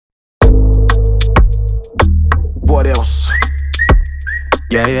What else?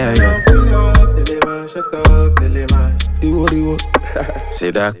 Yeah. Say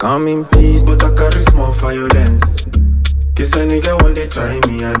that come in peace, but I carry small violence. Cause a nigga when they try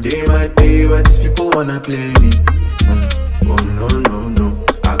me, I day my day, but these people wanna play me. Oh no.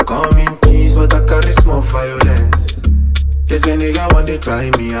 I come in peace, but I carry small violence. Cause a nigga when they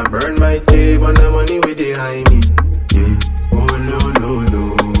try me, I burn my day, but the money where they hide me. Yeah. Oh no,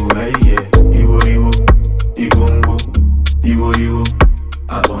 aye yeah. Ibo,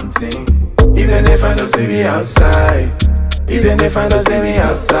 I won't think. Even if I don't see me outside, even if I don't see me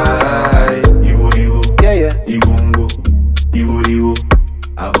outside, Ibo, yeah. Ibo,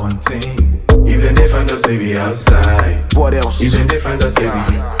 I won't think. Even if I don't see me outside. What else? Even if I don't see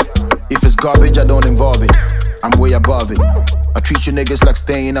me. If it's garbage, I don't involve it. I'm way above it. I treat you niggas like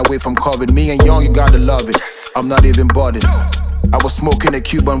staying away from COVID. Me and young, you gotta love it. I'm not even bothered. I was smoking a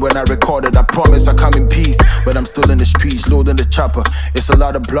Cuban when I recorded. I promise I come in peace, but I'm still in the streets, loading the chopper. It's a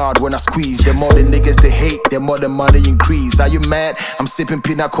lot of blood when I squeeze. The more the niggas they hate, the more the money increase. Are you mad? I'm sipping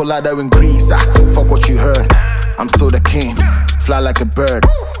pina colada in Greece. Fuck what you heard. I'm still the king, fly like a bird.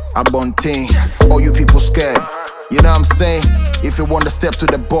 I born team. All you people scared. You know what I'm saying? If you want to step to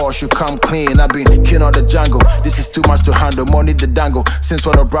the boss, you come clean. I've been king of the jungle. This is too much to handle. Money the dangle. Since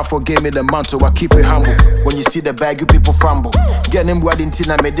what a Brafo gave me the mantle, I keep it humble. When you see the bag, you people fumble. Get him what in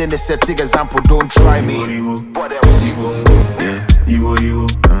tina made then set example. Don't try me. What else? Ibo,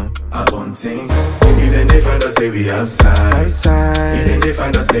 I want things. Even if I don't say we outside. Even if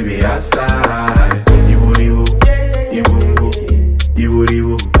I don't say we outside. Ibo,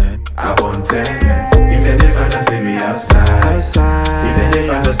 I want things. Even if I don't say me outside, even if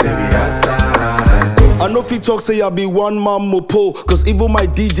I don't say me outside. I know if you talk say I be one man mopo, cause even my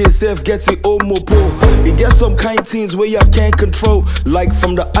DJ self gets it own mopo. It gets some kind things where I can't control, like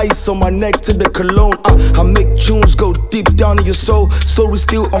from the ice on my neck to the cologne. I make tunes go deep down in your soul. Story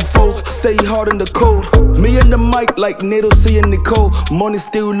still unfold, stay hard in the cold. Me and the mic like NATO saying Nicole. Money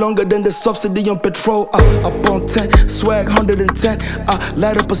still longer than the subsidy on petrol. Up on 10, swag 110. I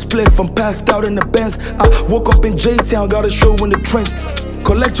light up a spliff, I'm passed out in the Benz. I woke up in J-Town, got a show in the trench.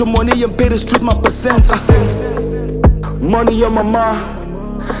 Collect your money and pay the street my percent. Money on my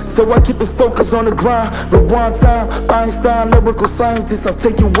mind, so I keep it focused on the grind. Rewind time, Einstein, lyrical scientist. I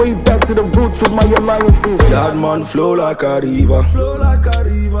take you way back to the roots with my alliances. Yaadman flow like a river,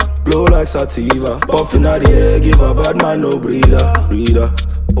 blow like sativa. Puffing out the air, give a bad man no breather.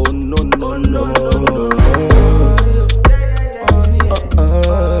 Oh no.